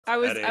I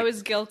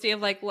was guilty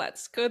of like,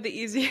 let's go the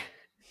easy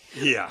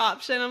Yeah.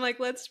 option. I'm like,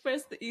 let's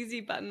press the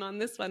easy button on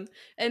this one.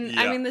 And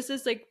I Yeah. mean, this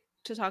is like,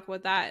 to talk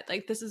about that,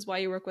 like, this is why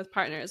you work with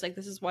partners. Like,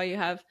 this is why you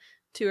have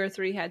 2 or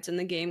 3 heads in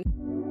the game.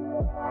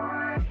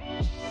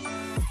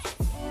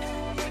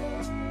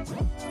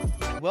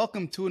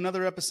 Welcome to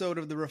another episode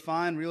of the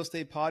Refined Real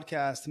Estate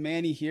Podcast.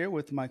 Manny here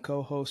with my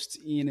co-hosts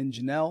Ian and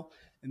Janelle.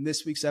 In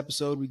this week's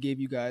episode, we gave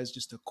you guys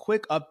just a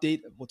quick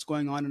update of what's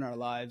going on in our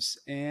lives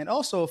and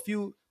also a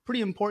few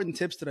pretty important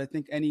tips that I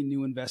think any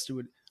new investor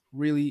would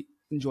really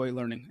enjoy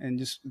learning, and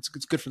just it's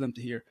good for them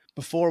to hear.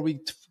 Before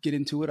we get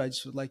into it, I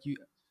just would like you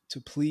to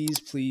please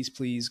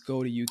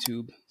go to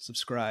YouTube,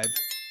 subscribe,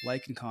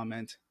 like, and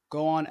comment.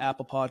 Go on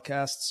Apple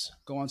Podcasts,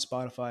 go on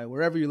Spotify,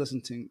 wherever you're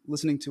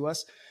listening to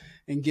us,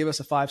 and give us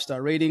a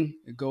 5-star rating.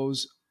 It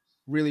goes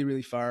really,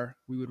 really far.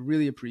 We would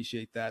really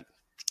appreciate that.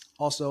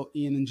 Also,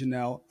 Ian and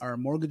Janelle are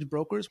mortgage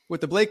brokers with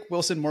the Blake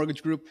Wilson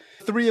Mortgage Group.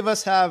 3 of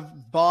us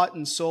have bought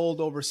and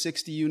sold over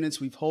 60 units.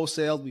 We've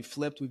wholesaled, we've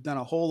flipped, we've done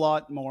a whole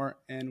lot more,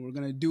 and we're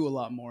going to do a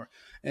lot more.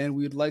 And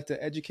we'd like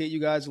to educate you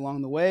guys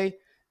along the way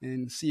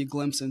and see a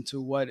glimpse into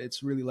what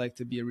it's really like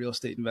to be a real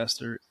estate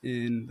investor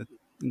in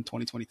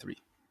 2023.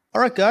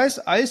 All right, guys,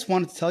 I just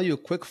wanted to tell you a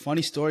quick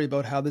funny story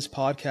about how this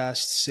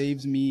podcast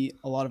saved me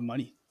a lot of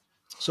money.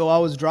 So I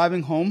was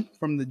driving home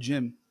from the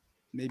gym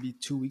maybe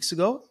 2 weeks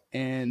ago,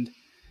 and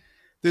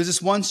there's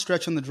this one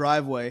stretch on the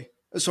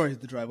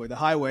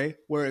highway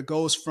where it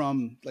goes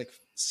from like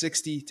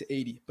 60 to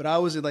 80. But I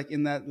was like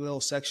in that little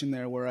section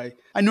there where I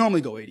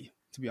normally go 80,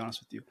 to be honest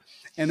with you.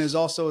 And there's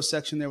also a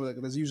section there where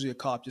there's usually a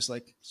cop just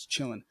like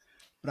chilling.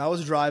 But I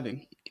was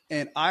driving,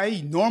 and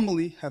I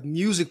normally have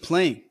music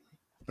playing,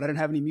 but I didn't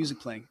have any music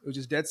playing. It was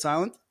just dead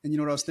silent. And you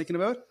know what I was thinking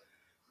about?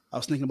 I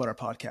was thinking about our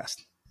podcast.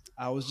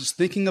 I was just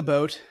thinking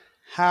about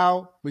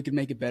how we could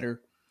make it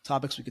better,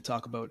 topics we could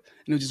talk about.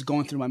 And it was just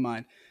going through my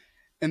mind.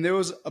 And there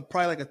was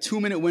probably like a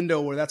 2-minute window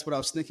where that's what I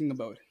was thinking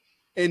about.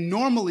 And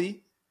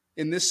normally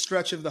in this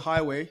stretch of the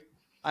highway,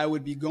 I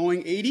would be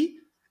going 80,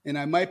 and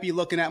I might be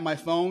looking at my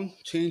phone,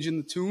 changing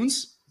the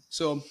tunes.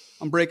 So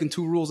I'm breaking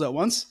 2 rules at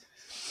once.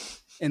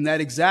 In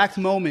that exact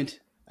moment,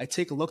 I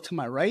take a look to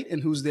my right,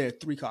 and who's there?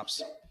 3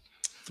 cops.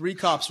 3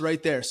 cops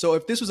right there. So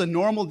if this was a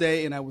normal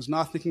day and I was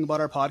not thinking about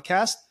our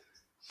podcast,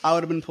 I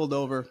would have been pulled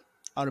over.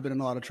 I would have been in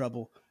a lot of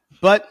trouble.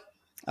 But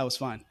I was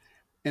fine.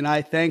 And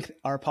I thank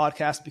our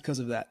podcast because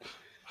of that.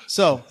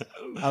 So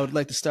I would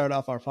like to start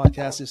off our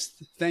podcast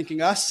just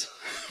thanking us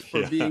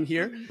for being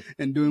here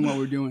and doing what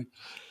we're doing.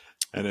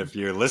 And if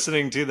you're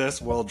listening to this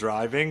while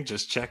driving,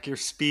 just check your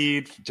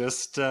speed,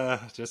 just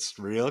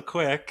real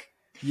quick.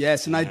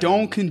 Yes, and I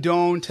don't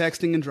condone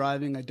texting and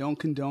driving. I don't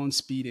condone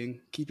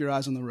speeding. Keep your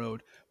eyes on the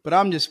road. But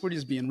we're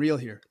just being real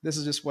here. This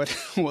is just what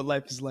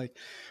life is like.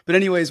 But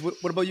anyways,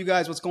 what about you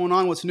guys? What's going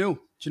on? What's new?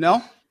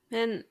 Janelle?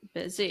 Been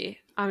busy.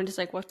 I'm just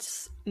like,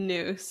 what's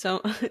new?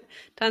 So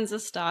tons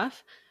of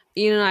stuff.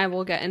 Ian and I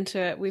will get into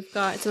it. We've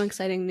got some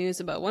exciting news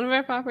about one of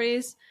our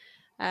properties.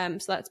 So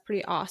that's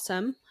pretty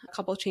awesome. A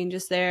couple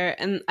changes there.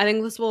 And I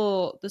think this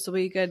will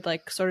be a good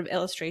like sort of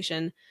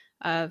illustration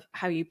of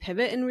how you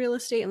pivot in real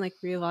estate and like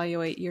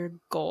reevaluate your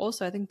goals.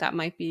 So I think that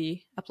might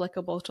be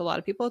applicable to a lot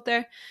of people out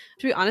there.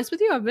 To be honest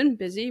with you, I've been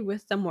busy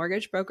with the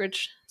mortgage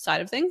brokerage side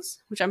of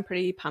things, which I'm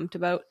pretty pumped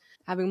about,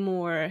 having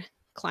more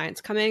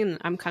clients coming. And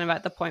I'm kind of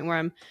at the point where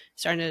I'm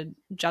starting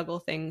to juggle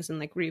things and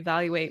like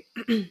reevaluate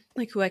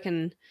like who I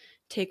can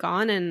take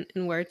on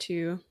and where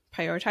to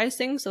prioritize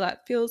things. So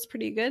that feels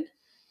pretty good.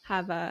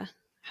 Have a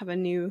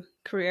new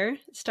career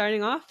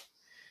starting off.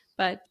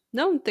 But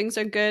no, things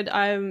are good.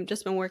 I've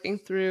just been working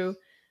through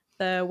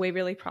the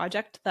Waverly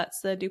project. That's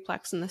the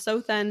duplex in the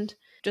south end,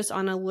 just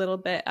on a little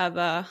bit of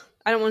a,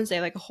 I don't want to say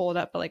like a hold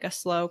up, but like a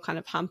slow kind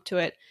of hump to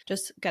it.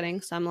 Just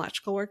getting some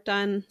electrical work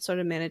done, sort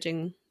of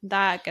managing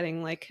that,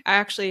 getting like, I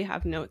actually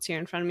have notes here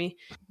in front of me.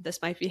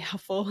 This might be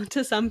helpful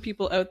to some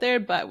people out there,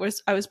 but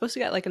I was supposed to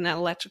get like an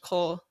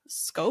electrical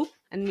scope.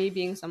 And me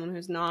being someone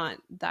who's not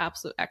the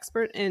absolute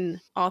expert in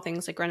all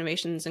things like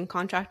renovations and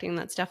contracting,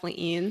 that's definitely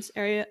Ian's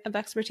area of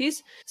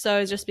expertise. So I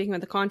was just speaking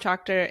with the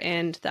contractor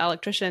and the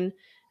electrician, and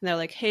they're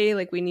like, hey,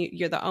 like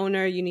you're the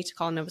owner, you need to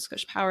call Nova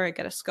Scotia Power,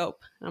 get a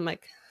scope. And I'm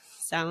like,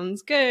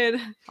 sounds good.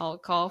 I'll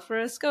call for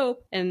a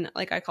scope. And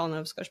like I call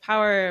Nova Scotia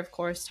Power, of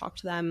course, talk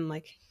to them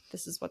like,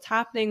 this is what's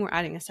happening. We're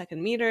adding a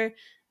second meter.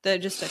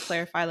 Just to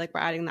clarify, like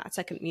we're adding that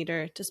second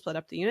meter to split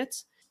up the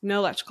units. No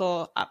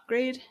electrical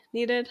upgrade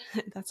needed.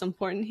 That's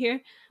important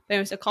here. But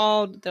anyways, I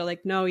called. They're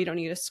like, no, you don't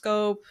need a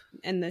scope.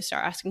 And they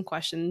start asking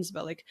questions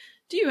about like,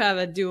 do you have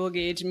a dual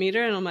gauge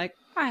meter? And I'm like,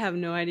 I have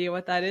no idea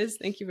what that is.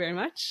 Thank you very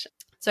much.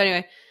 So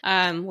anyway,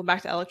 we're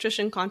back to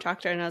electrician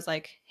contractor. And I was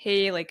like,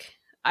 hey, like,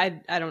 I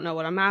don't know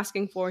what I'm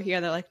asking for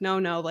here. They're like, no,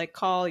 like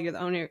call. You're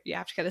the owner. You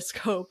have to get a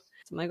scope.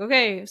 So I'm like,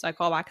 okay. So I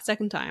call back a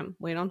second time,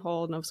 wait on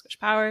hold, Nova Scotia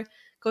Power,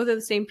 go through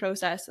the same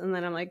process. And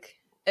then I'm like,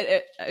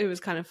 it was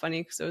kind of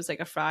funny because it was like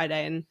a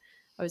Friday and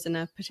I was in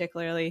a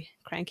particularly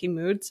cranky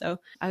mood. So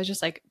I was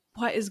just like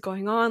what is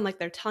going on? Like,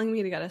 they're telling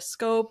me to get a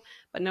scope,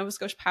 but Nova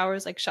Scotia Power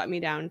has like shut me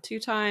down 2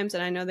 times.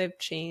 And I know they've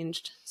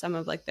changed some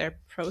of like their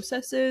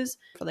processes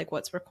for like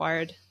what's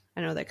required.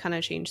 I know they kind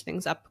of change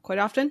things up quite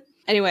often.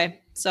 Anyway,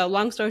 so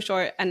long story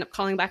short, end up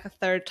calling back a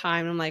 3rd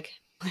time. And I'm like,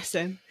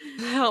 listen,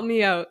 help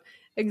me out.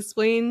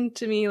 Explain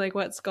to me like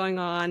what's going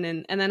on.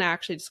 And then I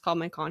actually just called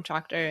my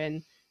contractor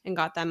and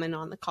got them in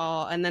on the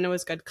call. And then it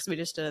was good because we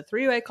just did a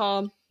 3-way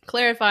call,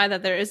 clarify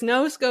that there is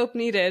no scope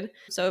needed.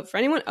 So for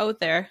anyone out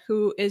there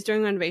who is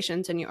doing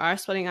renovations and you are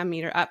splitting a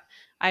meter up,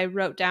 I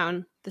wrote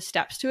down the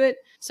steps to it.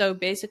 So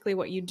basically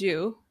what you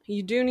do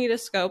need a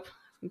scope.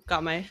 I've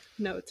got my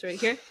notes right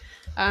here.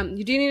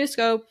 You do need a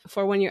scope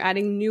for when you're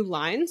adding new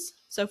lines.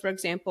 So for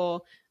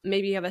example,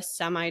 maybe you have a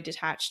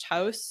semi-detached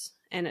house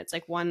and it's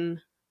like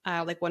one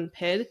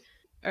PID,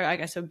 or I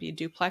guess it would be a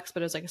duplex,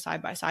 but it's like a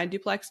side-by-side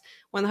duplex.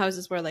 One of the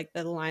houses where like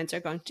the lines are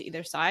going to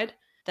either side,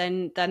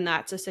 then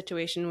that's a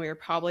situation where you're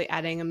probably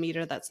adding a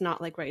meter that's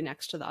not like right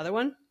next to the other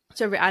one.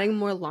 So if you're adding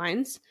more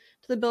lines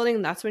to the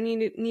building, that's when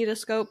you need a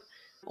scope.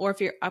 Or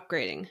if you're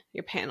upgrading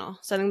your panel.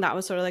 So I think that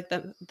was sort of like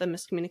the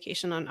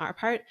miscommunication on our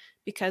part,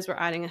 because we're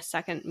adding a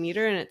second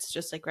meter and it's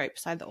just like right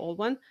beside the old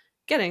one,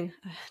 getting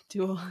a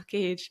dual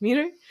gauge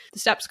meter. The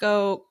steps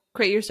go: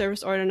 create your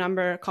service order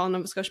number, call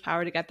Nova Scotia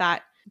Power to get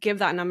that, give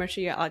that number to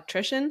your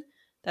electrician.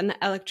 Then the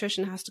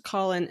electrician has to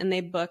call in and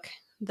they book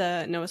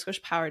the Nova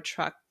Scotia Power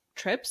truck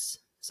trips.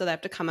 So they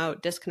have to come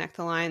out, disconnect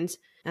the lines,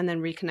 and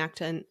then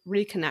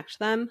reconnect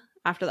them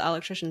after the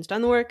electrician's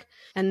done the work.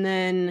 And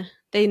then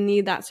they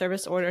need that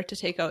service order to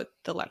take out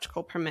the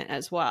electrical permit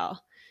as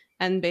well.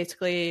 And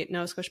basically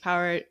Nova Scotia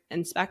Power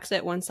inspects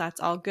it. Once that's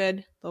all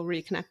good, they'll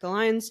reconnect the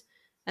lines,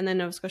 and then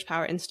Nova Scotia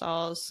Power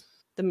installs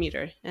the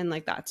meter, and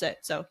like that's it.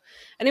 So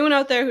anyone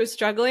out there who's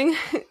struggling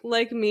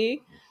like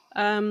me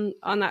on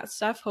that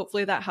stuff,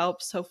 hopefully that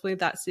helps. Hopefully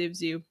that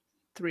saves you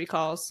 3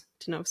 calls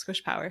to Nova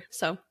Scotia Power.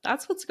 So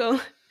that's what's going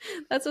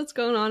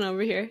on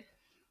over here.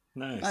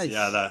 Nice.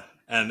 Yeah,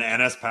 and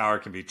NS Power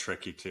can be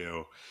tricky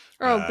too.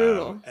 Oh,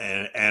 brutal.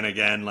 And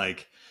again,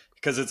 like,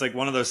 because it's like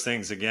one of those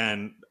things,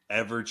 again,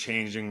 ever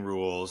changing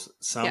rules,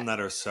 some that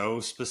are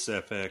so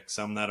specific,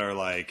 some that are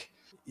like,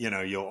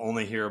 you'll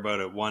only hear about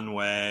it one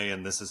way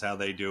and this is how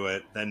they do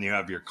it. Then you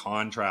have your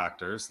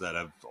contractors that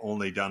have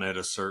only done it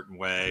a certain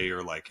way,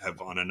 or like have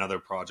on another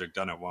project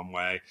done it one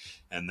way.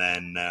 And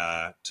then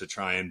to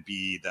try and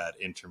be that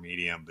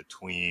intermediate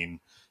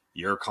between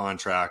your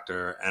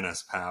contractor,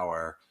 NS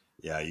Power,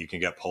 you can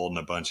get pulled in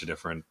a bunch of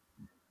different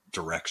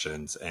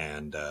directions,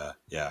 and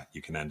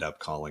you can end up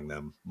calling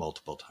them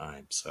multiple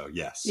times. So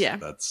yes,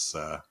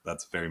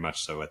 that's very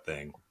much so a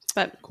thing.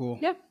 But cool.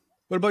 Yeah.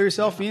 What about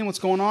yourself, Ian? What's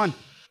going on?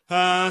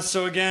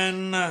 So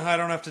again, I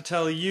don't have to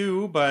tell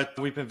you, but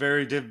we've been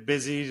very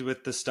busy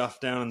with the stuff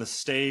down in the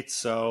States.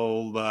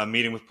 So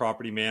meeting with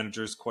property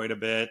managers quite a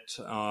bit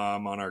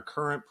on our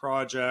current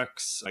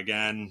projects.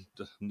 Again,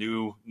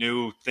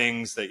 new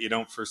things that you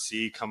don't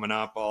foresee coming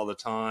up all the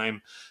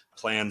time.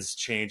 Plans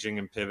changing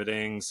and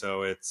pivoting.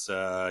 So it's,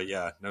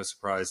 no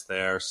surprise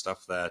there.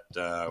 Stuff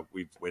that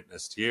we've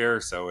witnessed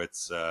here. So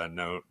it's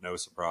no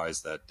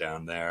surprise that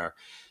down there,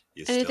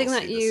 you anything still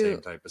that see the you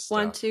same type of stuff.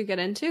 want to get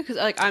into, because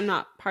like I'm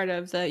not part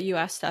of the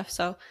US stuff,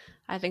 so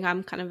I think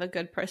I'm kind of a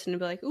good person to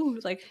be like, ooh,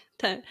 like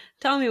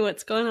tell me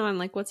what's going on,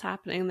 like what's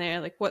happening there,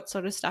 like what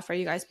sort of stuff are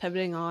you guys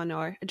pivoting on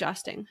or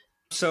adjusting?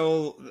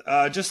 So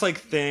just like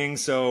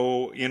things,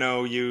 so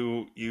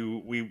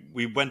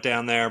we went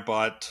down there,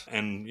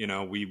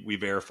 and we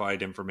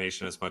verified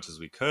information as much as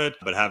we could.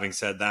 But having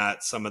said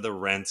that, some of the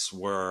rents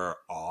were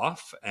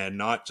off, and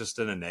not just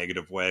in a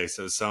negative way.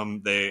 So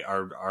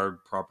our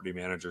property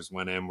managers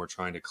went in, were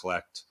trying to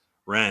collect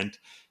rent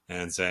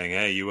and saying,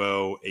 hey, you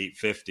owe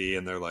 $850,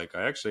 and they're like,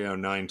 I actually owe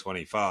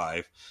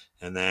 $925.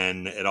 And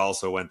then it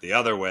also went the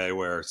other way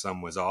where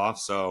some was off.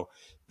 So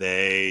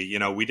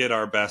we did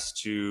our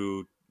best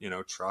to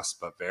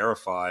trust but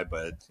verify,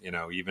 but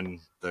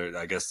even there,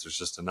 I guess there's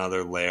just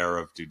another layer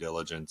of due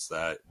diligence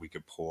that we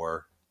could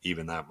pour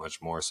even that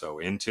much more so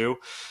into.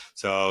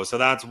 So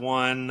that's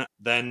one.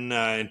 Then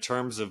in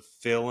terms of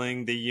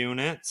filling the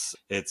units,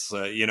 it's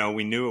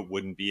we knew it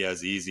wouldn't be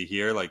as easy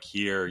here. Like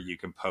here, you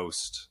can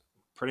post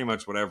pretty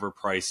much whatever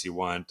price you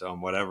want on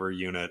whatever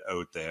unit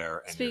out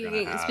there. And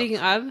speaking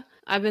of,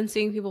 I've been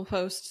seeing people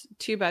post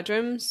 2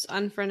 bedrooms,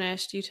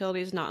 unfurnished,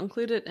 utilities not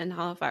included, in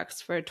Halifax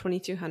for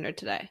 $2,200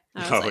 today.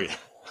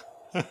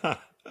 Yeah.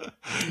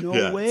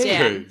 No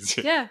way.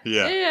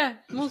 Yeah.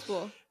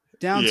 Multiple.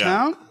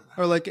 Downtown?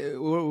 Or like,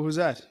 what was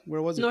that?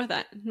 Where was it? North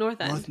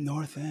End.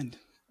 North End.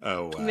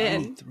 Oh, wow.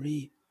 Man.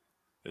 3.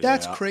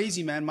 That's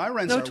crazy, man. My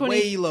rents are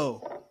way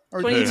low.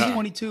 Or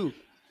 22.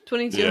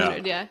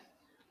 2,200, yeah.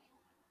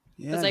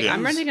 Yeah, it's like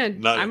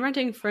I'm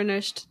renting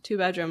furnished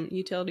 2-bedroom,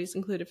 utilities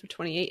included for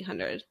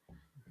 $2,800.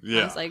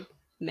 Yeah. I was like,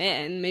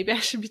 man, maybe I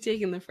should be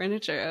taking the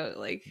furniture out.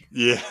 Like,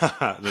 yeah,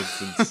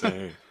 that's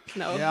insane.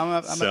 No. Yeah, I'm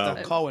at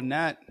the call with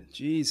Nat.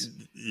 Jeez.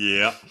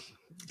 Yeah.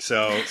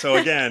 So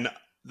again,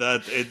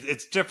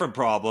 it's different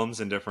problems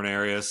in different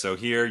areas. So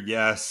here,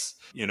 yes,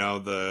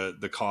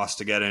 the cost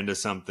to get into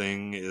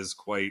something is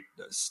quite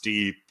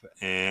steep,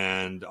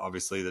 and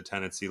obviously the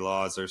tenancy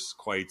laws are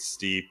quite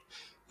steep.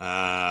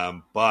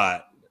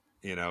 But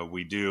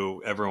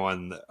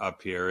everyone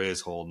up here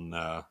is holding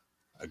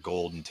a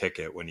golden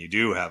ticket when you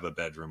do have a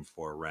bedroom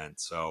for rent.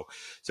 So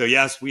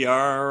yes, we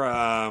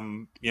are.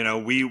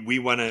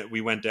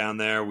 We went down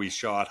there. We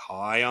shot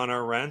high on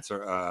our rents.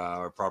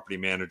 Our property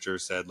manager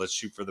said, "Let's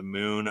shoot for the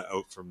moon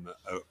out from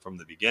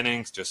the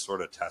beginnings, just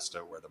sort of test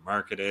out where the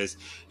market is."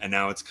 And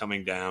now it's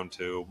coming down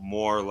to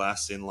more or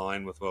less in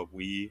line with what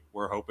we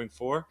were hoping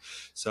for.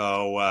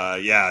 So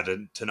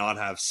to not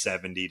have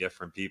 70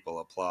 different people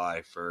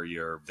apply for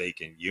your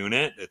vacant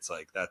unit, it's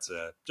like that's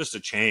just a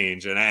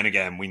change. And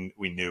again,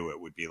 we knew it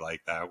would be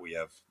like that. We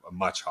have a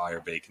much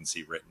higher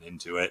vacancy written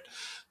into it.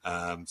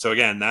 So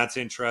again, that's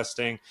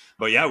interesting.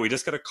 But yeah, we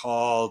just got a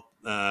call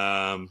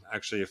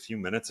actually a few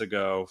minutes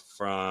ago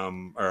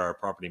from, or our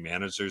property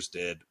managers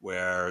did,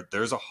 where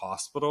there's a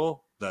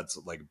hospital that's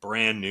like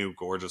brand new,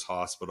 gorgeous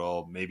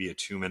hospital, maybe a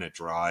 2-minute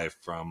drive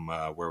from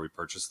where we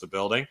purchased the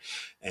building.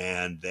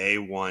 And they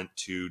want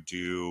to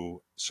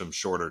do some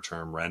shorter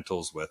term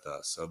rentals with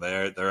us. So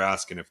they're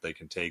asking if they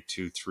can take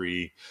 2,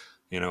 3,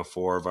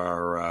 4 of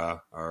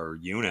our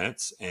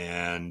units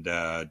and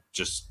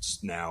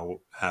just now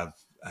have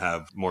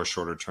more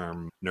shorter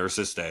term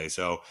nurses stay.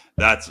 So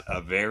that's a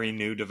very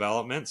new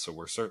development. So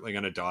we're certainly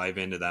going to dive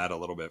into that a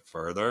little bit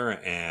further,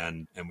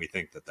 and we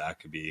think that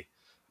could be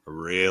a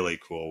really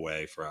cool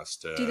way for us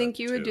to. Do you think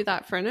you would do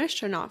that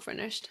furnished or not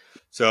furnished?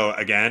 So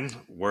again,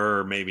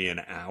 we're maybe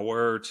an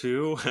hour or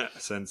two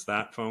since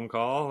that phone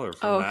call or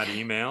from that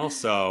email.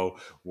 So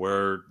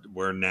we're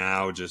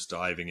now just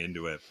diving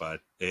into it.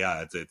 But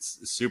yeah, it's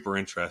super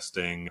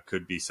interesting.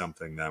 Could be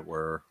something that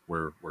we're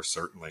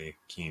certainly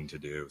keen to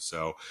do.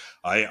 So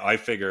I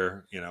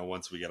figure,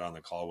 once we get on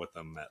the call with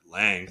them at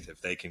length, if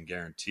they can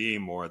guarantee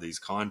more of these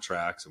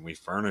contracts and we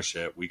furnish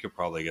it, we could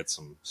probably get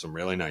some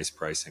really nice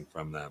pricing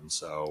from them.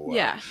 So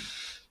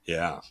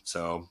yeah.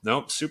 So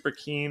nope, super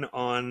keen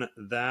on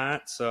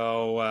that.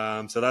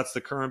 So that's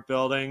the current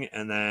building.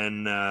 And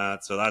then,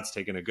 so that's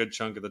taken a good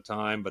chunk of the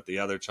time, but the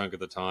other chunk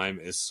of the time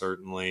is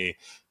certainly,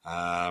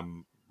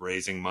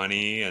 raising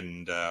money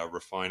and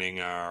refining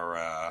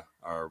our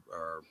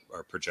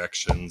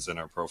projections and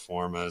our pro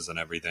formas and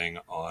everything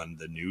on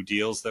the new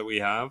deals that we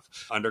have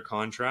under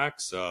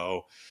contract.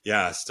 So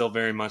yeah, still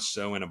very much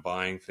so in a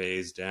buying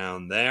phase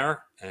down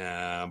there.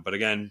 But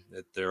again,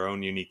 their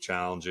own unique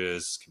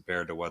challenges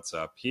compared to what's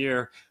up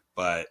here.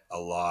 But a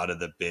lot of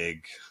the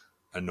big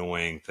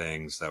annoying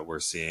things that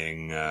we're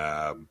seeing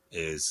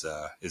is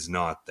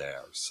not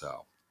there.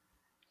 So.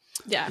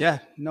 Yeah,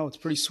 no, it's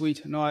pretty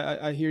sweet. No,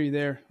 I hear you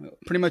there.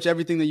 Pretty much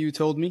everything that you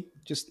told me,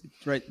 just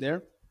right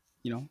there.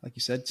 Like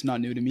you said, it's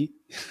not new to me.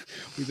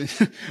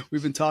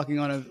 we've been talking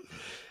on a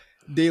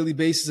daily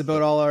basis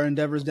about all our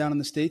endeavors down in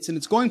the States, and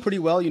it's going pretty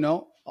well.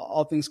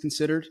 All things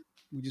considered.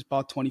 We just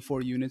bought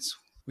 24 units.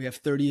 We have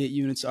 38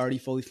 units already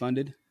fully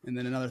funded, and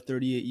then another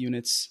 38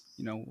 units.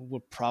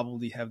 We'll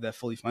probably have that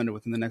fully funded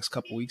within the next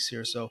couple of weeks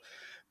here. So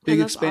big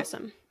expansion.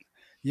 Awesome.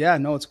 Yeah,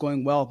 no, it's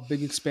going well.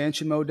 Big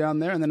expansion mode down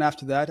there. And then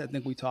after that, I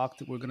think we talked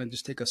that we're going to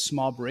just take a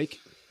small break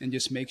and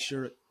just make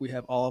sure we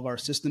have all of our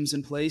systems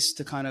in place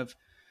to kind of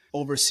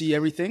oversee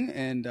everything.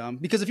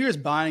 And because if you're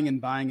just buying and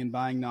buying and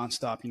buying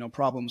nonstop,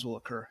 problems will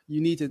occur.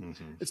 You need to,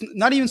 It's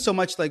not even so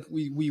much like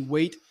we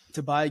wait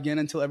to buy again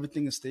until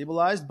everything is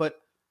stabilized, but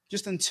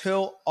just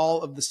until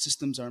all of the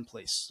systems are in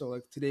place. So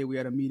like today we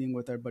had a meeting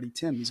with our buddy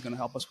Tim. He's going to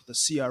help us with the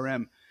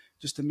CRM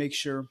just to make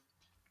sure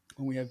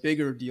when we have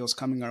bigger deals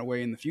coming our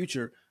way in the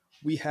future,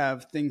 we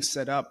have things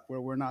set up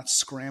where we're not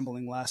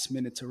scrambling last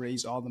minute to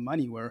raise all the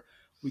money, where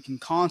we can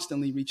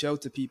constantly reach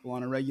out to people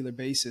on a regular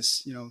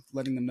basis,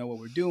 letting them know what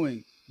we're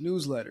doing,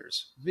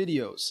 newsletters,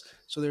 videos.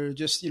 So they're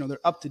just, they're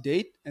up to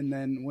date. And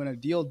then when a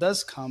deal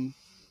does come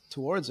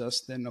towards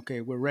us, then,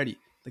 okay, we're ready.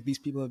 Like these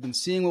people have been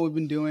seeing what we've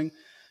been doing.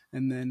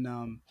 And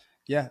then,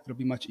 it'll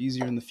be much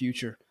easier in the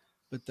future.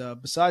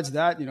 But besides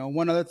that,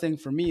 one other thing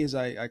for me is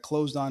I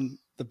closed on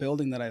the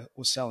building that I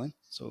was selling.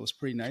 So it was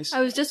pretty nice. I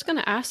was just going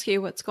to ask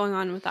you what's going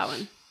on with that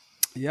one.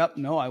 Yep.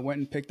 No, I went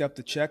and picked up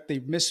the check. They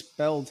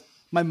misspelled.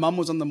 My mom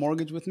was on the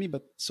mortgage with me,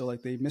 but so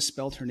they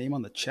misspelled her name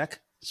on the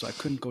check. So I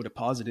couldn't go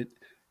deposit it.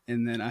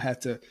 And then I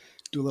had to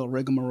do a little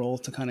rigmarole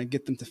to kind of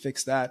get them to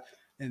fix that.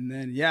 And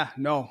then,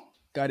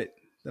 got it.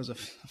 That was a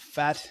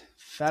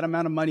fat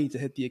amount of money to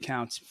hit the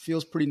accounts.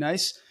 Feels pretty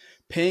nice.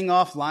 Paying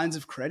off lines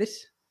of credit.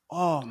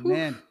 Oh,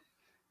 man,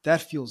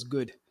 that feels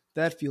good.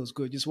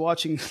 Just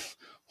watching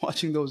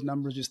those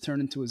numbers just turn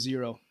into a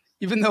zero.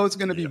 Even though it's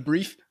going to be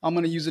brief, I'm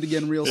going to use it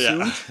again real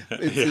soon.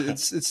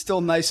 It's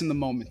still nice in the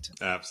moment.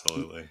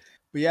 Absolutely.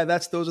 But yeah,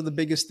 those are the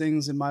biggest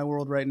things in my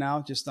world right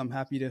now. Just I'm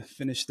happy to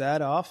finish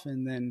that off.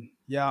 And then,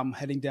 I'm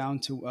heading down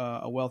to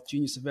a Wealth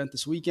Genius event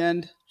this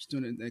weekend. Just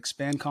doing an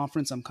Expand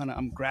conference. I'm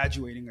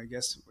graduating, I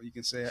guess what you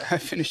can say. I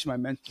finished my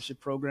mentorship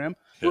program.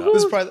 Yeah.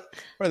 This is probably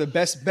the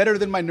best, better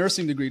than my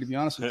nursing degree, to be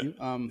honest with you.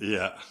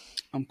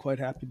 I'm quite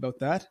happy about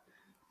that.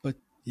 But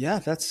Yeah,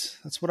 that's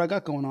what I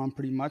got going on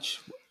pretty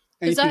much.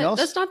 Anything else?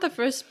 That's not the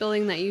first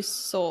building that you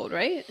sold,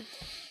 right?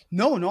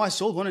 No, I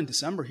sold one in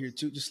December here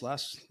too, just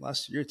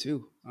last year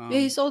too. Yeah,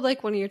 you sold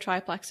like one of your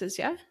triplexes,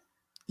 yeah?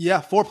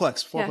 Yeah,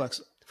 fourplex. Yeah,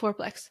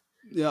 fourplex.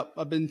 Yeah,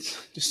 I've been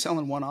just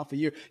selling one off a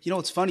year. You know,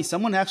 it's funny.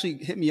 Someone actually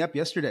hit me up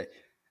yesterday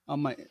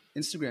on my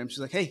Instagram. She's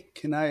like, "Hey,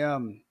 can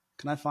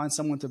I find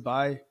someone to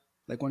buy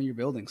like one of your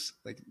buildings?"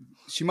 Like,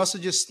 she must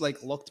have just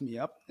like looked me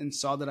up and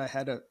saw that I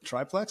had a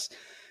triplex,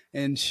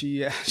 and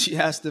she she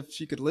asked if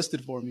she could list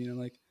it for me. And I'm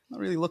like, "I'm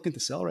not really looking to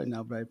sell right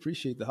now, but I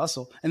appreciate the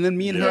hustle." And then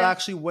me and her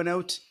actually went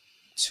out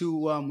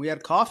to we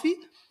had coffee,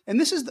 and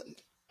this is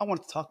I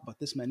wanted to talk about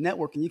this, man.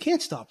 Networking. You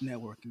can't stop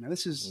networking, man.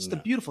 This is just a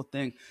beautiful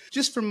thing.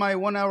 Just from my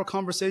 1 hour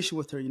conversation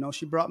with her,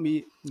 she brought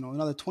me,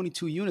 another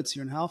 22 units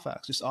here in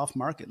Halifax, just off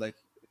market. Like,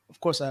 of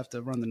course I have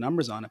to run the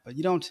numbers on it, but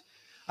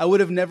I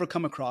would have never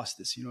come across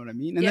this. You know what I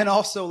mean? And then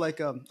also like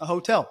a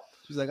hotel.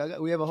 She's like,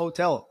 we have a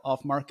hotel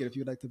off market if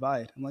you'd like to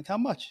buy it. I'm like, how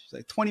much? She's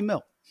like, 20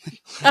 mil.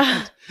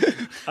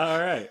 All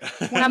right.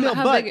 20 mil,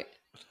 big?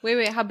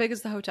 Wait, how big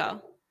is the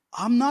hotel?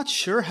 I'm not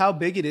sure how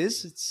big it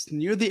is. It's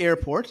near the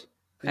airport.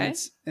 Okay.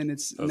 And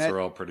it's those are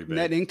all pretty big.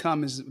 Net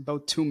income is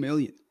about 2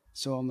 million.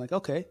 So I'm like,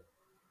 okay.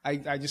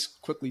 I just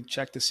quickly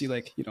checked to see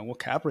like, what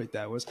cap rate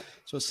that was.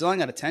 So it's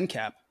selling at a 10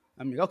 cap.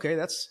 I'm like, okay,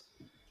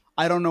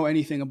 I don't know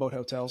anything about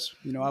hotels.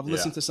 I've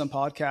listened to some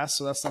podcasts,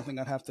 so that's something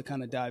I'd have to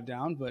kind of dive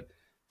down, but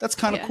that's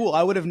kind of cool.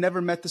 I would have never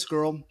met this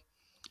girl,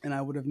 and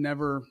I would have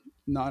never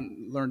not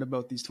learned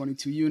about these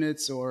 22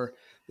 units or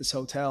this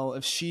hotel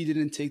if she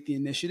didn't take the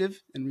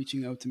initiative in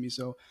reaching out to me.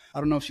 So I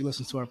don't know if she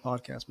listens to our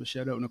podcast, but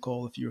shout out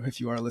Nicole if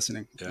you are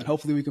listening. Yeah. And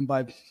hopefully we can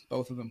buy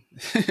both of them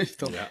if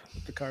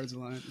the cards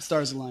align, the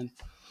stars align.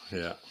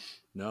 Yeah.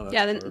 No,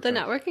 that's the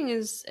networking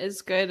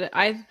is good.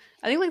 I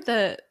think like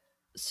the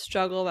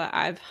struggle that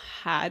I've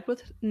had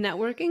with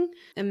networking,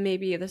 and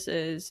maybe this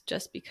is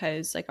just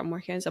because like I'm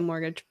working as a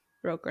mortgage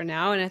broker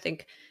now, and I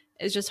think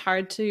it's just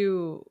hard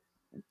to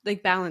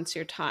like balance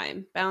your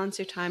time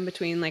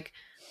between like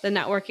the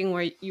networking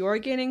where you're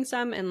gaining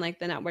some and like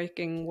the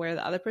networking where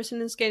the other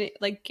person is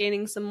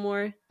gaining some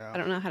more. I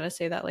don't know how to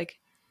say that. Like,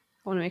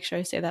 I want to make sure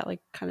I say that like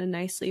kind of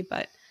nicely,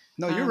 but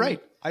no, you're right.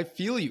 I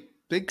feel you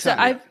big time.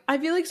 So I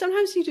feel like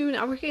sometimes you do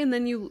networking and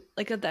then you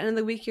like at the end of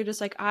the week, you're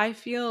just like, I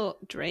feel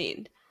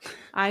drained.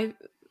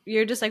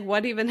 You're just like,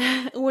 what even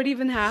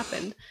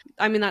happened?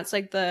 I mean, that's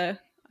like I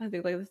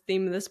think like the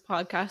theme of this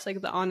podcast, like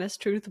the honest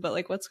truth about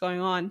like what's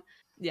going on.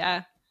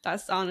 Yeah,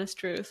 that's the honest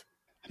truth.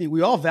 I mean,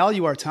 we all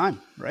value our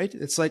time, right?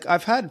 It's like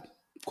I've had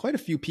quite a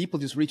few people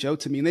just reach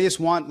out to me and they just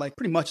want like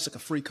pretty much it's like a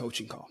free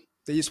coaching call.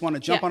 They just want to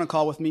jump on a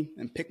call with me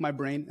and pick my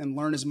brain and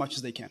learn as much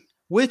as they can,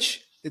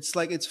 which it's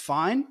like, it's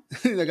fine.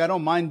 Like, I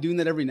don't mind doing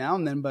that every now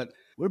and then, but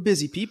we're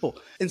busy people.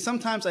 And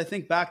sometimes I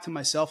think back to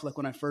myself, like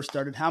when I first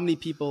started, how many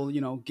people,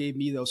 gave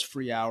me those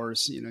free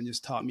hours, and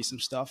just taught me some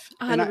stuff.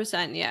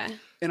 100%. Yeah.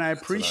 And I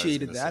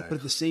appreciated that. But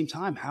at the same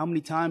time, how many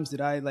times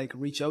did I like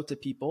reach out to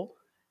people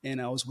and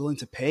I was willing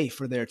to pay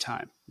for their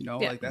time?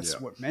 Like that's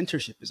what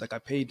mentorship is. Like I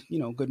paid,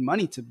 good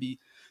money to be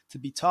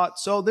taught.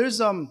 So there's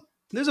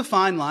a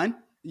fine line.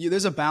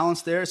 There's a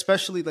balance there,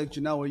 especially like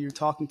Janelle, where you're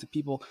talking to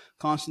people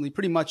constantly,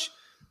 pretty much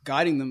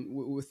guiding them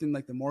within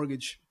like the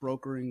mortgage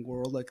brokering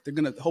world. Like they're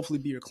going to hopefully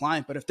be your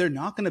client, but if they're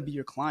not going to be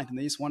your client and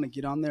they just want to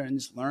get on there and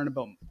just learn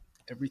about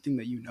everything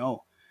that you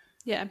know.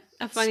 Yeah.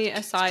 A funny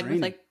aside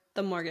with like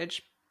the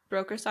mortgage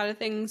broker side of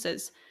things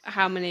is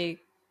how many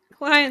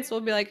clients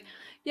will be like,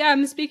 yeah,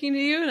 I'm speaking to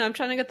you and I'm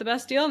trying to get the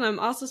best deal. And I'm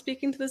also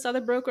speaking to this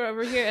other broker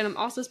over here. And I'm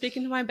also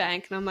speaking to my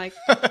bank. And I'm like,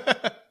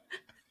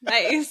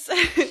 nice.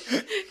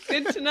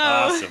 Good to know.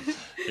 Awesome.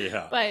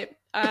 Yeah. But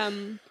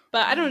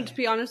I don't, to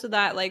be honest with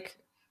that, like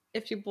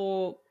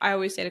I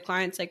always say to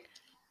clients, like,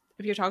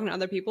 if you're talking to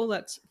other people,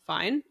 that's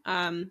fine.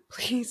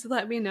 Please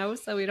let me know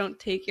so we don't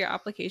take your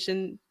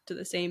application to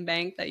the same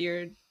bank that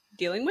you're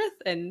dealing with.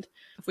 And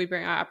if we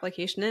bring our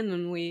application in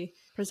and we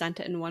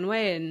present it in one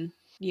way and,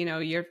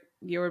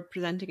 you're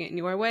presenting it in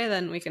your way,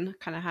 then we can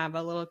kind of have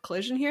a little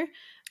collision here.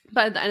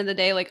 But at the end of the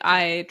day, like,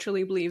 I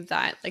truly believe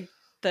that like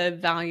the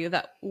value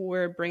that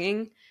we're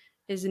bringing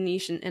is a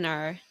niche in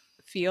our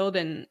field,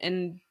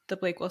 and the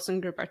Blake Wilson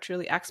Group are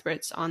truly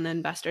experts on the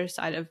investor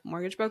side of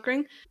mortgage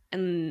brokering.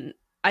 And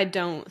I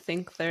don't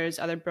think there's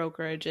other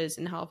brokerages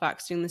in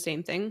Halifax doing the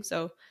same thing.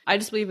 So I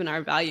just believe in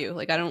our value.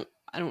 Like I don't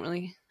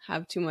really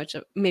have too much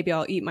of, maybe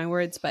I'll eat my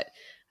words, but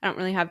I don't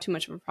really have too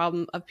much of a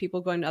problem of people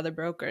going to other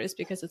brokers,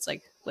 because it's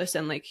like,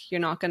 listen, like you're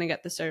not going to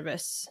get the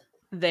service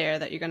there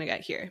that you're going to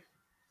get here.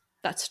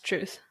 That's the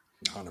truth.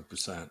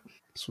 100%.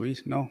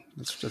 Sweet. No,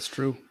 that's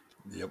true.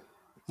 Yep.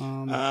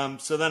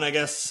 So then I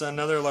guess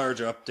another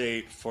large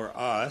update for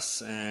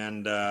us,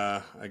 and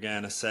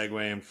again, a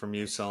segue in from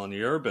you selling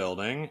your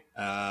building.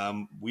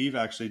 We've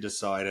actually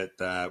decided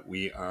that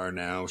we are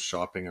now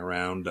shopping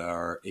around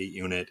our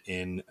 8-unit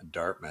in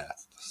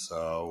Dartmouth.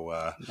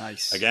 So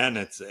nice. Again,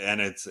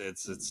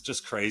 it's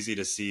just crazy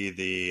to see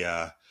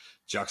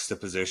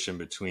juxtaposition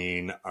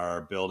between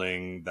our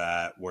building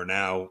that we're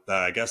now,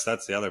 I guess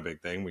that's the other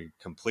big thing. We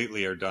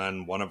completely are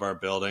done one of our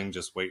building,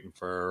 just waiting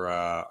for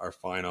our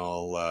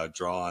final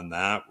draw on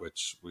that,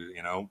 which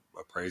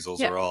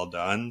appraisals are all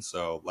done.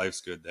 So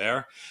life's good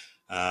there.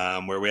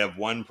 Where we have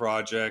one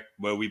project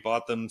where we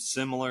bought them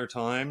similar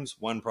times.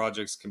 One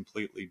project's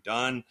completely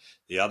done.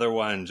 The other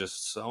one,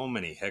 just so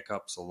many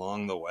hiccups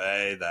along the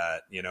way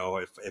that,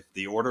 if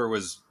the order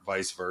was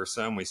vice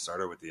versa and we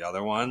started with the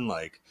other one,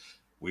 like,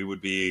 we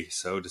would be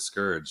so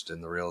discouraged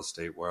in the real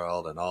estate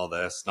world and all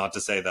this. Not to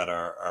say that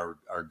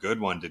our good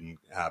one didn't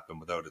happen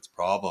without its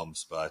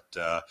problems, but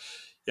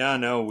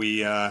we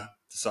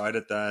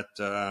decided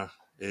that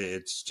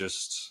it's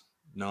just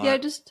not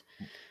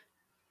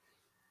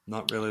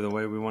not really the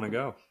way we want to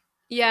go.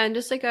 Yeah, and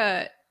just like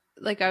I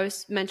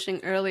was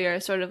mentioning earlier,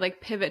 sort of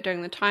like pivot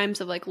during the times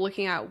of like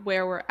looking at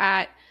where we're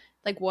at,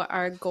 like what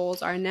our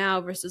goals are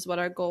now versus what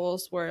our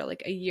goals were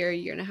like a year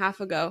and a half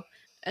ago.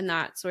 And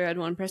that's where I had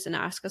one person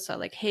ask us,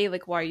 like, hey,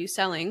 like, why are you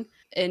selling?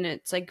 And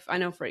it's like, I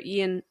know for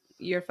Ian,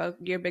 your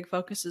big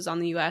focus is on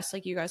the US.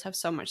 Like, you guys have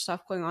so much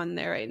stuff going on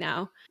there right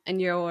now. And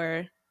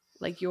your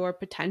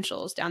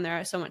potentials down there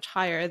are so much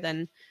higher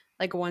than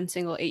like one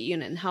single 8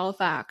 unit in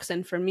Halifax.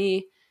 And for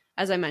me,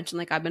 as I mentioned,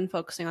 like, I've been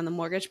focusing on the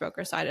mortgage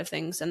broker side of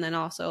things. And then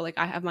also, like,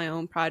 I have my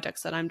own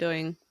projects that I'm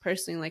doing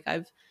personally. Like,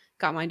 I've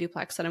got my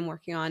duplex that I'm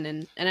working on.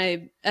 And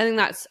I think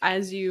that's,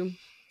 as you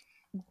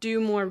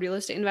do more real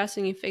estate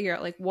investing, you figure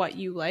out like what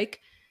you like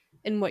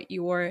and what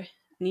your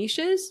niche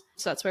is.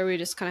 So that's where we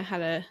just kind of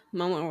had a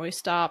moment where we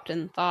stopped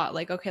and thought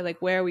like, okay,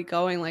 like, where are we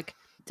going? Like,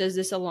 does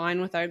this align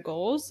with our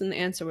goals? And the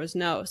answer was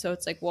no. So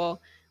it's like,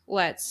 well,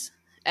 let's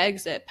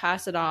exit,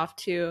 pass it off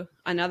to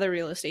another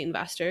real estate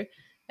investor.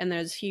 And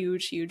there's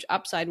huge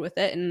upside with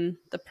it. And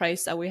the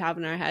price that we have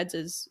in our heads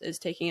is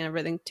taking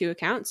everything to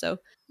account. So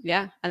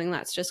yeah, I think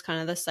that's just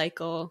kind of the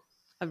cycle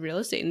of real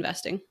estate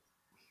investing.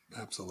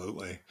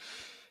 Absolutely.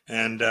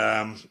 And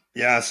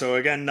so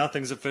again,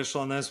 nothing's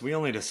official on this. We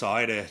only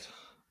decided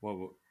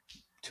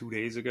 2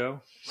 days ago.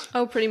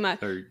 Oh, pretty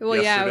much.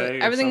 Well, yeah,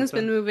 everything's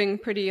been moving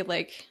pretty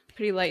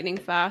lightning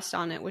fast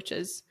on it, which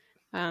is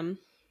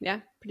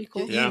pretty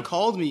cool. Ian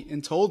called me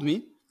and told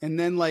me, and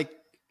then like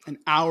an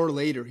hour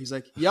later, he's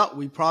like, "Yep,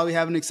 we probably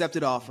have an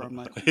accepted offer." I'm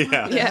like, "What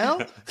the hell?"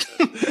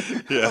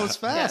 That was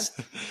fast.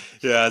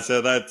 Yeah,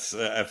 so that's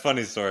a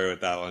funny story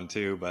with that one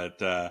too,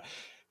 but.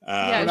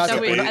 Are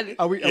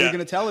we going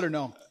to tell it or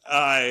no?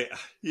 I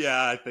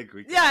think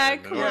we can. Yeah,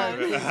 come on.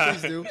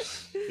 Please do.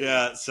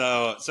 Yeah,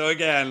 so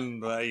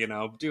again,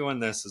 doing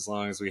this as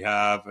long as we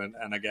have,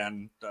 and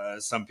again,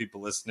 some people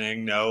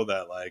listening know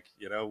that, like,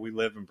 we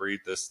live and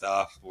breathe this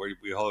stuff.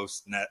 We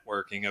host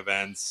networking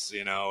events,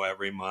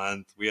 every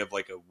month. We have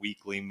like a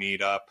weekly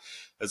meetup,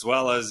 as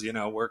well as,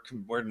 we're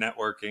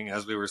networking,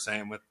 as we were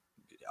saying, with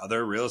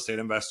other real estate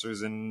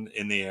investors in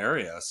the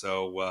area.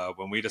 So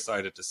when we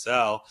decided to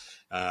sell,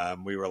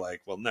 we were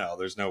like, well, no,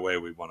 there's no way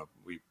we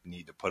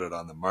need to put it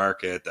on the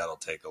market. That'll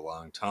take a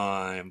long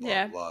time.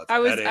 Blah, blah,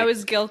 I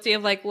was guilty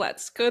of like,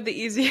 let's go the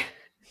easy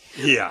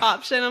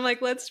option. I'm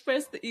like, let's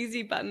press the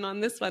easy button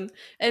on this one.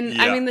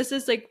 And I mean, this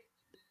is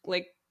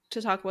like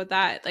to talk about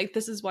that, like,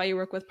 this is why you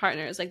work with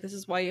partners. Like, this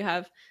is why you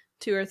have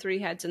 2 or 3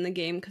 heads in the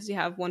game, because you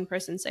have one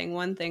person saying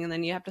one thing and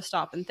then you have to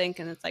stop and think,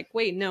 and it's like,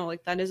 wait, no,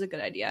 like, that is a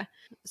good idea.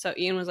 So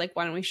Ian was like,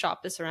 why don't we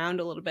shop this around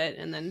a little bit,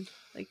 and then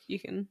like you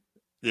can.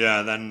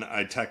 Yeah, then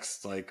I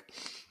text like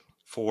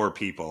 4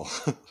 people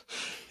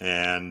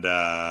and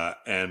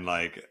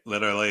like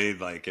literally,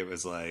 like, it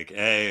was like,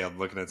 hey, I'm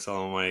looking at some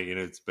of my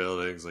units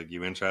buildings, like,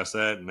 you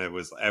interested? And it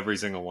was every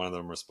single one of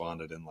them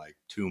responded in like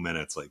 2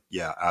 minutes, like,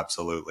 yeah,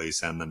 absolutely,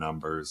 send the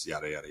numbers,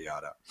 yada yada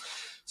yada.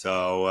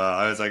 So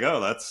I was like, oh,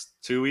 that's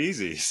too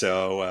easy.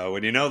 So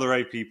when you know the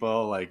right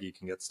people, like, you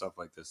can get stuff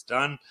like this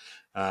done.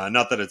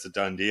 Not that it's a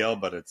done deal,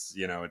 but it's,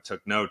 it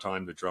took no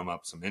time to drum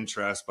up some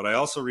interest. But I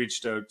also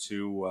reached out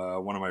to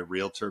one of my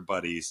realtor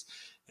buddies,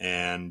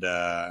 and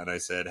I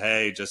said,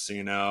 hey, just so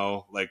you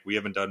know, like, we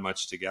haven't done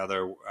much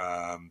together,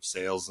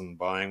 sales and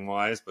buying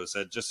wise, but I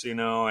said, just so you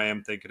know, I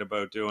am thinking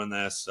about doing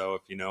this. So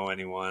if you know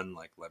anyone,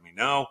 like, let me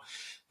know.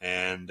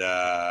 And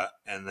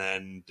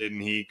then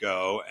didn't he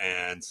go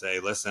and say,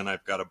 listen,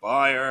 I've got a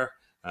buyer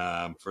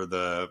for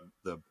the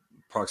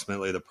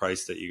approximately the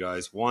price that you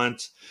guys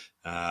want.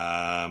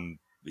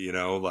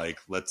 Like,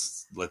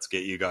 let's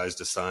get you guys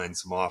to sign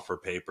some offer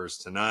papers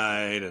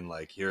tonight, and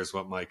like, here's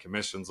what my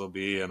commissions will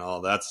be and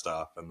all that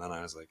stuff. And then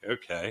I was like,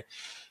 okay.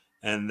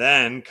 And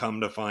then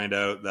come to find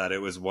out that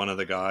it was one of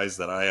the guys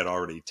that I had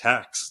already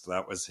texted.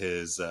 That was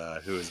his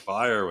who his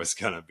buyer was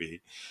going to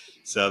be.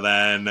 So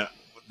then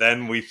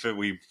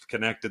we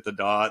connected the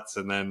dots,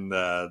 and then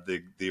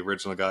the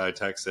original guy I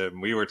texted,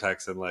 and we were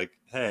texting like,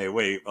 hey,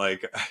 wait,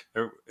 like,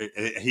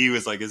 he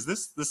was like, is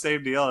this the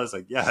same deal? I was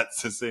like, yeah,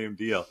 it's the same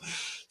deal.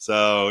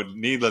 So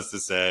needless to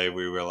say,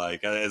 we were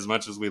like, as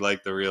much as we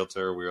like the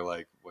realtor, we were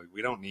like,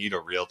 we don't need a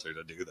realtor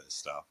to do this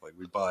stuff. Like,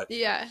 we bought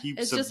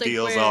heaps of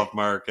deals off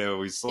market.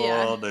 We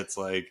sold. Yeah. It's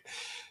like,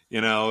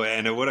 you know,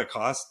 and it would have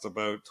cost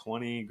about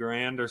 20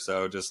 grand or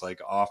so, just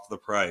like off the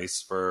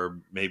price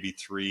for maybe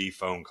 3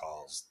 phone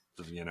calls,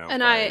 you know.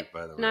 And by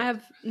I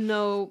have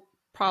no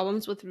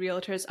problems with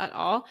realtors at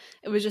all.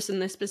 It was just in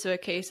this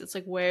specific case, it's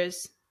like,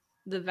 where's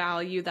the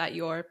value that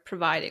you're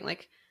providing?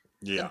 Like,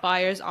 the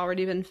buyer's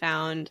already been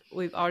found.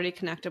 We've already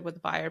connected with the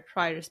buyer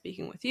prior to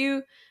speaking with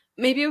you.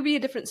 Maybe it would be a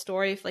different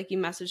story if like you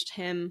messaged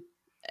him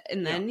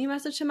and then you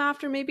messaged him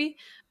after, maybe.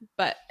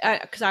 But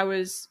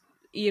because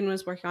Ian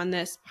was working on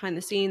this behind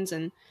the scenes,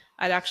 and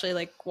I'd actually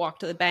like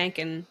walked to the bank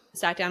and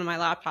sat down on my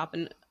laptop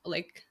and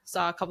like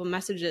saw a couple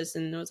messages,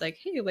 and it was like,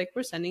 hey, like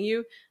we're sending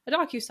you a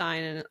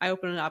DocuSign, and I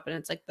open it up and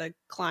it's like the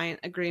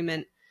client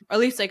agreement, or at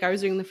least like I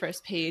was reading the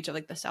first page of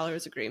like the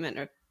seller's agreement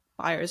or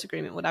buyer's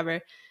agreement, whatever.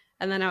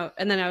 And then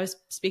I was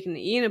speaking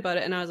to Ian about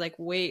it, and I was like,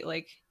 wait,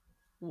 like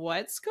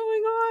what's going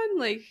on?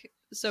 Like,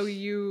 so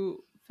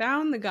you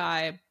found the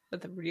guy,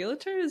 but the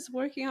realtor is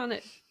working on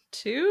it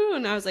too?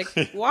 And I was like,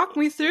 walk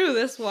me through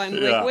this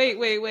one. Like,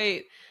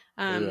 wait.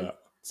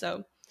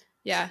 So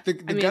yeah. The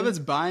guy that's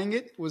buying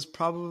it was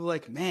probably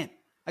like, man,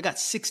 I got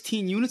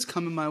 16 units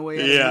coming my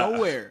way out of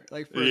nowhere,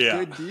 like for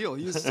a good deal.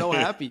 He was so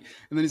happy.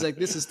 And then he's like,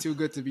 this is too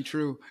good to be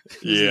true.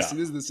 This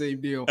is the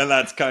same deal. And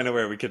that's kind of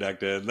where we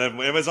connected. And then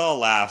it was all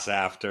laughs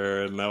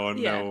after, and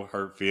no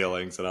hurt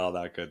feelings and all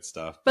that good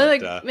stuff. But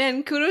like,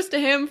 man, kudos to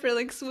him for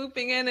like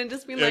swooping in and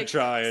just being like,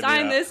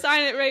 sign this,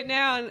 sign it right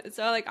now. And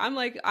so like, I'm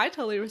like, I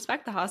totally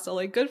respect the hustle.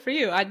 Like, good for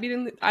you. I'd be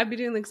doing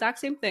the exact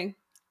same thing.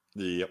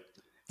 Yep.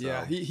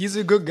 Yeah, he's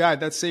a good guy.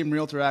 That same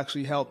realtor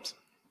actually helped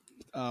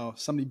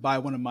somebody buy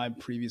one of my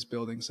previous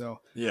buildings. So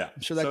yeah,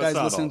 I'm sure that guy's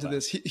listening to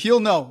this. He'll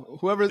know.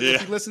 Whoever if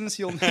he listens,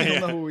 he'll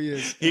know who he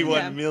is. He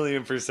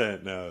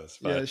 1,000,000% knows.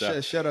 But,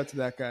 shout out to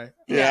that guy.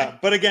 Yeah,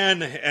 but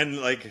again,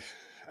 and like,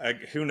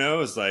 who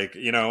knows? Like,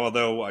 you know,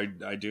 although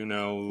I do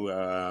know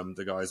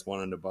the guys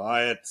wanting to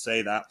buy it,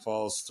 say that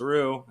falls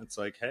through, it's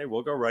like, hey,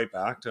 we'll go right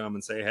back to them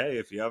and say, hey,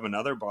 if you have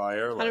another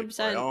buyer, like 100%.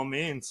 by all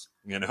means,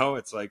 you know,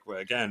 it's like,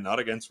 again, not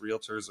against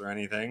realtors or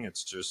anything.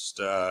 It's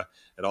just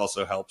it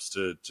also helps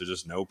to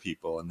just know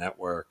people and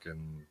network,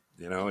 and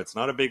you know, it's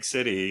not a big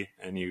city,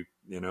 and you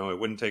know, it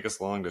wouldn't take us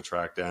long to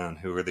track down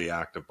who are the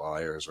active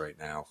buyers right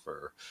now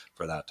for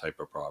that type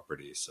of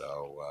property.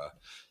 So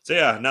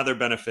yeah, another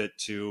benefit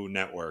to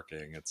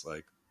networking. It's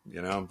like,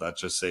 you know, that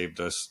just saved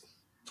us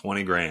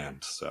 20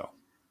 grand. So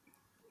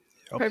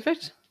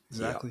perfect.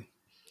 Exactly. Yeah.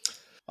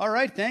 All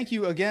right. Thank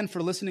you again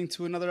for listening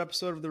to another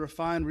episode of the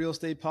Refined Real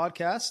Estate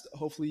Podcast.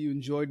 Hopefully you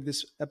enjoyed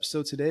this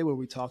episode today where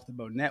we talked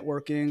about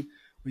networking.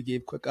 We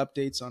gave quick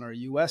updates on our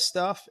US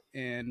stuff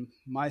and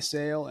my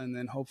sale, and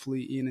then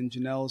hopefully Ian and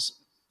Janelle's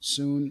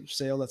soon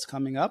sale that's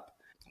coming up.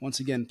 Once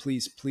again,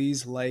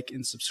 please like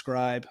and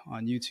subscribe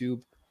on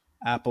YouTube,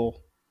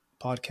 Apple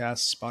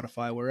Podcasts,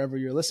 Spotify, wherever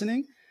you're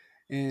listening.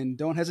 And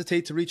don't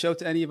hesitate to reach out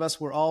to any of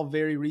us. We're all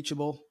very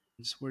reachable.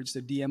 We're just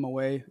a DM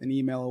away, an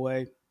email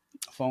away,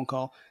 a phone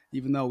call.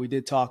 Even though we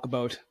did talk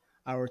about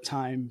our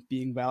time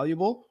being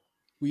valuable,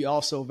 we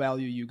also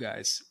value you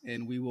guys,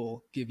 and we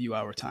will give you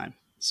our time.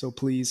 So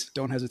please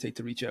don't hesitate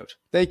to reach out.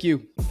 Thank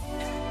you.